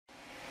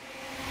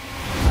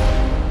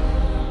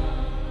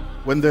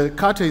When the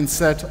curtain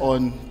set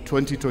on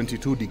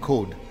 2022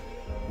 Decode,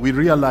 we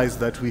realized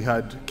that we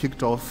had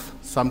kicked off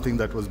something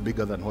that was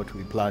bigger than what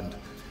we planned.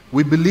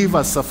 We believe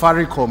as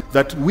Safaricom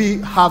that we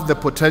have the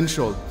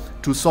potential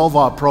to solve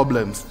our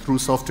problems through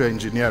software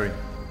engineering.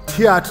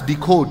 Here at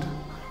Decode,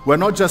 we're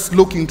not just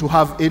looking to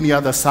have any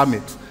other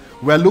summit.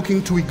 We're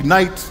looking to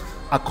ignite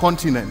a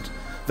continent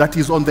that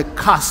is on the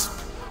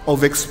cusp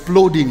of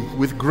exploding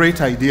with great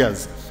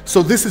ideas.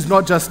 So this is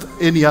not just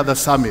any other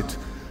summit.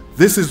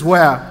 This is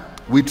where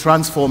we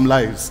transform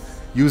lives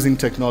using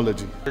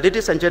technology.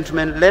 Ladies and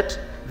gentlemen, let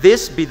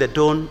this be the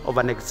dawn of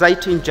an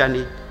exciting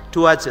journey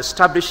towards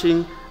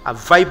establishing a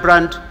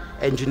vibrant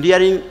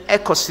engineering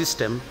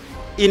ecosystem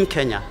in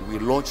Kenya. We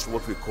launched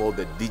what we call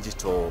the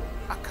Digital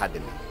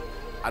Academy.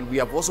 And we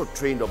have also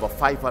trained over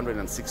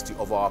 560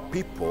 of our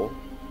people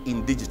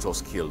in digital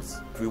skills.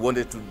 We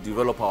wanted to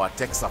develop our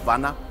tech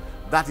savannah.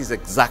 That is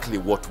exactly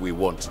what we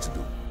want to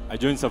do. I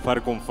joined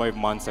Safaricom 5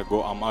 months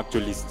ago. I'm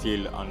actually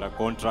still under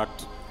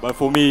contract. But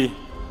for me,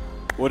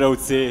 what I would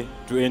say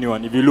to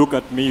anyone, if you look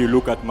at me, you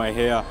look at my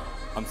hair,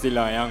 I'm still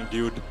a young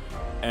dude.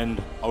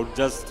 And I would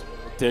just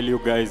tell you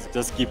guys,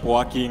 just keep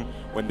working.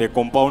 When the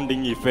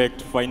compounding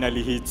effect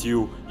finally hits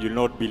you, you'll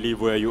not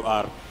believe where you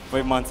are.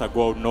 5 months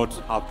ago, I would not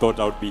have thought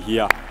I would be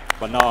here,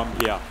 but now I'm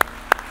here.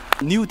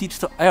 New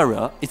digital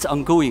era is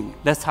ongoing.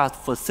 Let's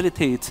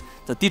facilitate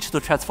the digital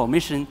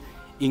transformation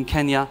in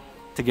Kenya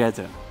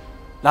together.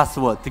 Last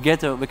word,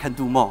 together we can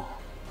do more.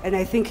 And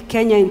I think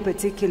Kenya in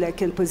particular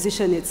can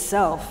position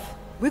itself.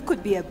 We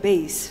could be a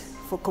base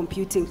for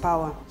computing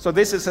power. So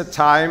this is a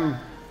time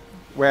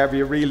where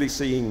we're really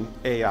seeing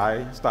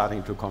AI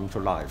starting to come to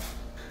life.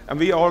 And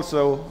we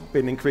also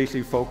been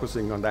increasingly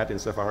focusing on that in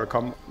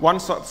Safaricom. One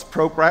such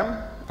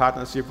program,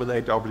 partnership with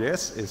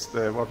AWS, is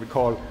what we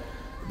call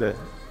the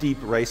Deep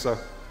Racer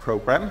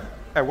program,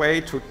 a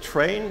way to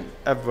train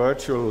a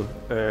virtual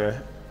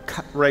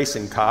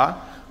racing car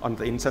on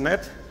the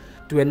internet.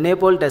 To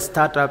enable the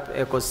startup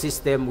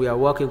ecosystem, we are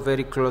working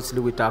very closely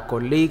with our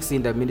colleagues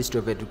in the Ministry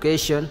of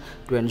Education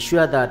to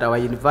ensure that our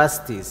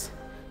universities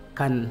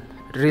can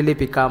really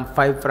become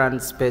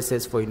vibrant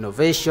spaces for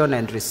innovation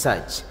and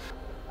research.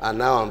 And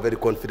now I'm very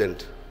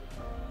confident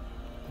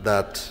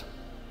that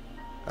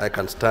I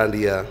can stand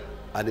here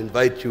and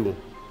invite you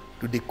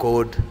to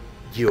Decode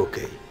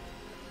GOK.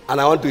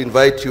 And I want to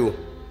invite you,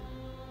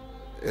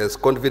 as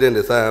confident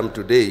as I am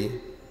today,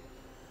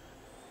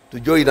 to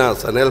join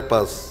us and help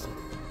us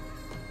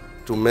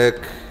to make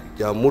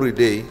Jamhuri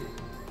Day,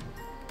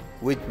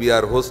 which we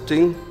are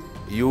hosting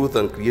youth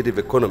and creative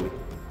economy,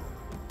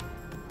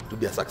 to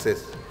be a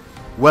success.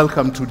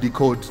 Welcome to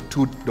Decode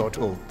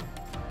 2.0.